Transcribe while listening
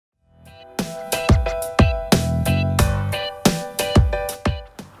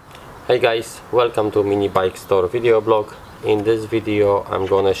Hey guys, welcome to Mini Bike Store video blog. In this video I'm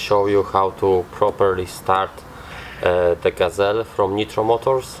gonna show you how to properly start the Gazelle from Nitro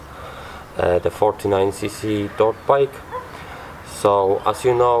Motors, the 49cc dirt bike. So as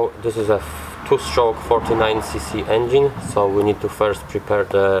you know, this is a two-stroke 49cc engine, so we need to first prepare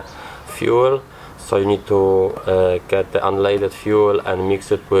the fuel. So you need to get the unleaded fuel and mix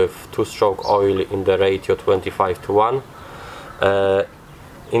it with two-stroke oil in the ratio 25:1.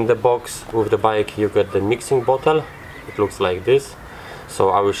 In the box with the bike you get the mixing bottle. It looks like this. So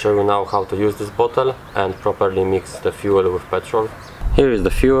I will show you now how to use this bottle and properly mix the fuel with petrol. Here is the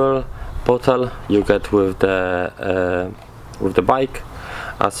fuel bottle you get with the bike.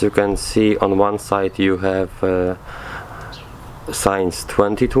 As you can see, on one side you have signs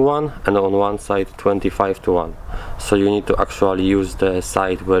 20:1 and on one side 25:1. So you need to actually use the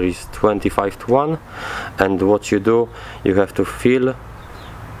side where is 25:1, and what you do, you have to fill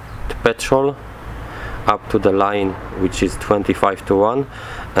the petrol up to the line which is 25:1,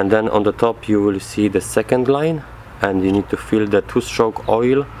 and then on the top you will see the second line, and you need to fill the two-stroke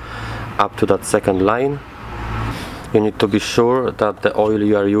oil up to that second line. You need to be sure that the oil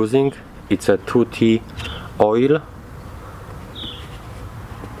you are using, it's a 2T oil.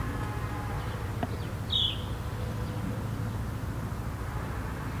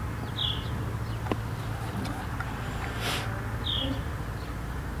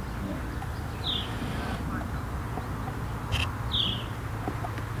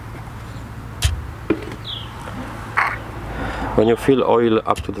 When you fill oil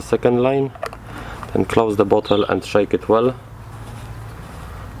up to the second line, then close the bottle and shake it well.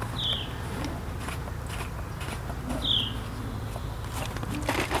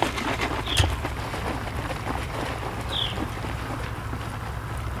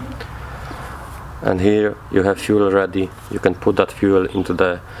 And here you have fuel ready. You can put that fuel into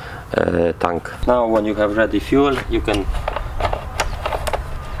the tank. Now when you have ready fuel, you can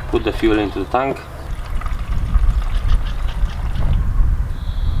put the fuel into the tank.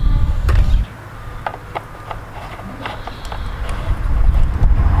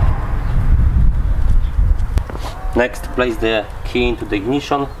 Next, place the key into the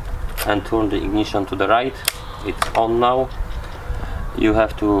ignition and turn the ignition to the right. It's on now. You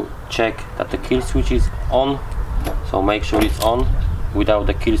have to check that the kill switch is on, so make sure it's on. Without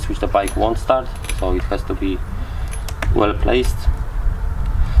the kill switch the bike won't start, so it has to be well placed.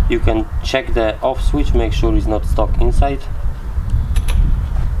 You can check the off switch, make sure it's not stuck inside.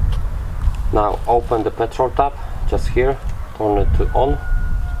 Now open the petrol tap just here, turn it to on.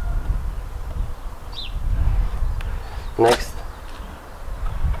 Next,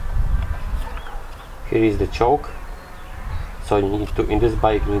 here is the choke. So you need to, in this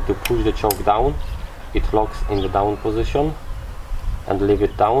bike, you need to push the choke down. It locks in the down position, and leave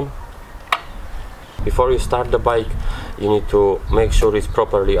it down. Before you start the bike, you need to make sure it's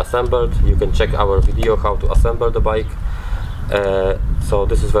properly assembled. You can check our video how to assemble the bike. So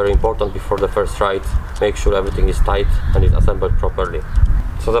this is very important before the first ride. Make sure everything is tight and is assembled properly.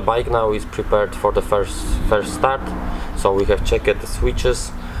 So the bike now is prepared for the first start. So we have checked the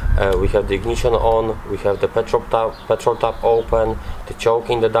switches, we have the ignition on, we have the petrol tap open, the choke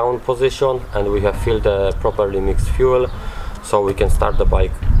in the down position, and we have filled the properly mixed fuel, so we can start the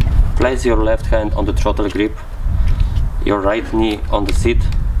bike. Place your left hand on the throttle grip, your right knee on the seat,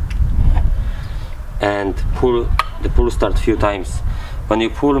 and pull the pull start few times. When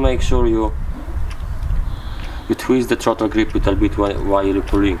you pull, make sure you twist the throttle grip a little bit while you're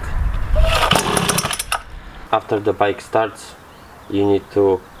pulling. After the bike starts, you need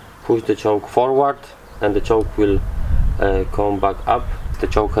to push the choke forward and the choke will come back up. The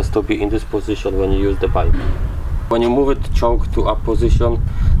choke has to be in this position when you use the bike. When you move it, choke to up position,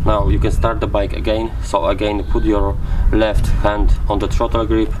 now you can start the bike again. So again, put your left hand on the throttle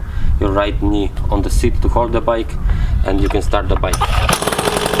grip, your right knee on the seat to hold the bike, and you can start the bike.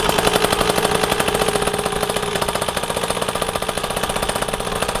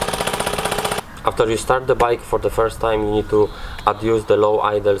 After you start the bike for the first time, you need to adjust the low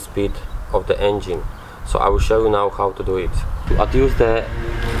idle speed of the engine. So I will show you now how to do it. To adjust the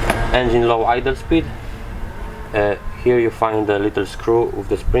engine low idle speed, here you find a little screw with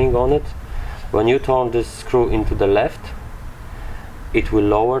the spring on it. When you turn this screw into the left, it will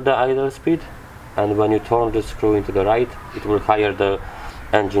lower the idle speed, and when you turn the screw into the right, it will higher the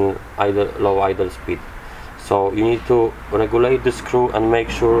engine low idle speed. So you need to regulate the screw and make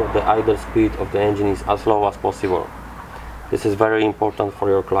sure the idle speed of the engine is as low as possible. This is very important for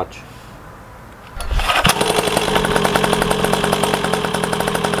your clutch.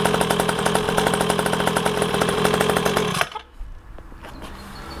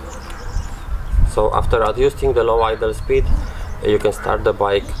 So after adjusting the low idle speed, you can start the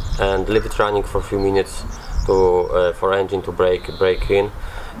bike and leave it running for a few minutes to for engine to break in.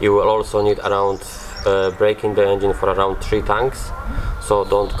 You will also need around braking the engine for around 3 tanks, so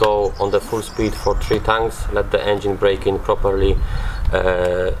don't go on the full speed for 3 tanks. Let the engine break in properly.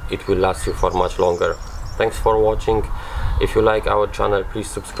 It will last you for much longer. Thanks for watching. If you like our channel, please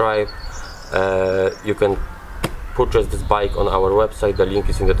subscribe. You can purchase this bike on our website, the link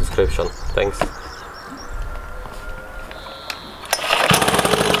is in the description. Thanks.